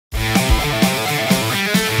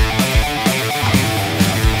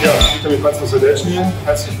Witam Państwa serdecznie.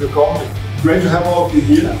 Herzlich willkommen. Great to have all of you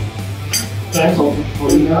here. Thanks for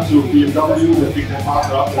that to BMW that we can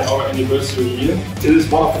partner up in our anniversary year. It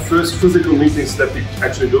is one of the first physical meetings that we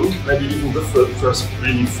actually do, maybe even the first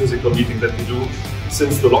really physical meeting that we do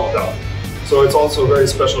since the lockdown. So it's also a very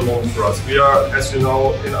special moment for us. We are, as you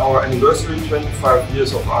know, in our anniversary, 25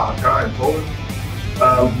 years of AHK in Poland.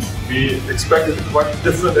 We expected a quite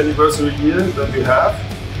different anniversary year than we have,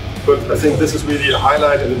 but I think this is really a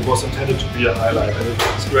highlight, and it was intended to be a highlight. And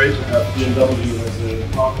it's great to have BMW as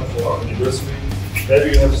a partner for our anniversary.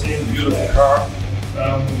 Maybe you have seen the beautiful car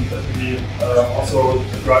that we also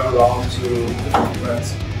drive around to different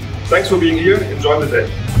events. Thanks for being here. Enjoy the day.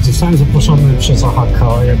 Zostałem zaproszony przez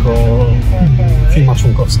AHK jako firma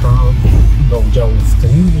członkowska do udziału w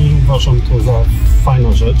tym i uważam to za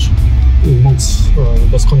fajną rzecz. Móc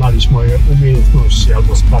doskonalić moje umiejętności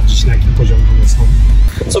albo sprawdzić, na jakim poziomie one są.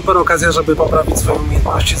 Super okazja, żeby poprawić swoje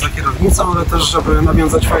umiejętności za kierownicą, ale też żeby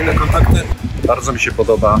nawiązać fajne kontakty. Bardzo mi się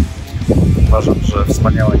podoba. Uważam, że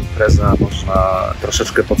wspaniała impreza, można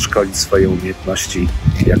troszeczkę podszkolić swoje umiejętności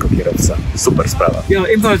jako kierowca. Super sprawa. Ja,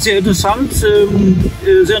 ebenfalls sehr interessant,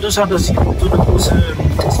 dass es so eine große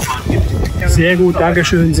Testfahrt gibt. Sehr gut,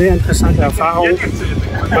 dankeschön, sehr interessante Erfahrung.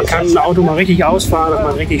 Man kann ein Auto mal richtig ausfahren, das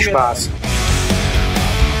macht richtig Spaß.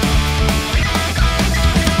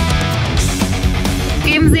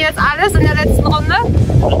 Geben Sie jetzt alles in der letzten Runde?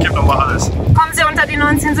 Ich gebe nochmal alles. Kommen Sie unter die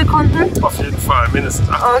 19 Sekunden? Auf jeden Fall, mindestens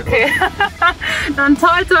 8. Okay, dann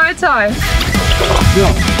toll, toll, toll. Ja.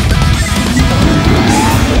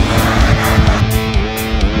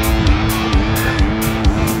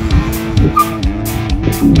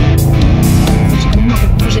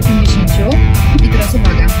 Powyżej 50 i teraz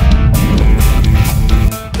uwaga.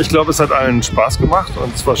 Ich glaube, es hat allen Spaß gemacht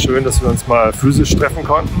und es war schön, dass wir uns mal physisch treffen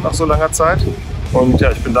konnten nach so langer Zeit. Und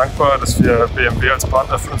ja, ich bin dankbar, dass wir BMW als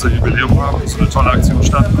Partner für unser Jubiläum haben, so eine tolle Aktion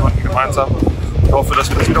starten konnten gemeinsam und hoffe, dass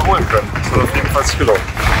wir das wiederholen können. Das hat auf jeden Fall sich gelohnt.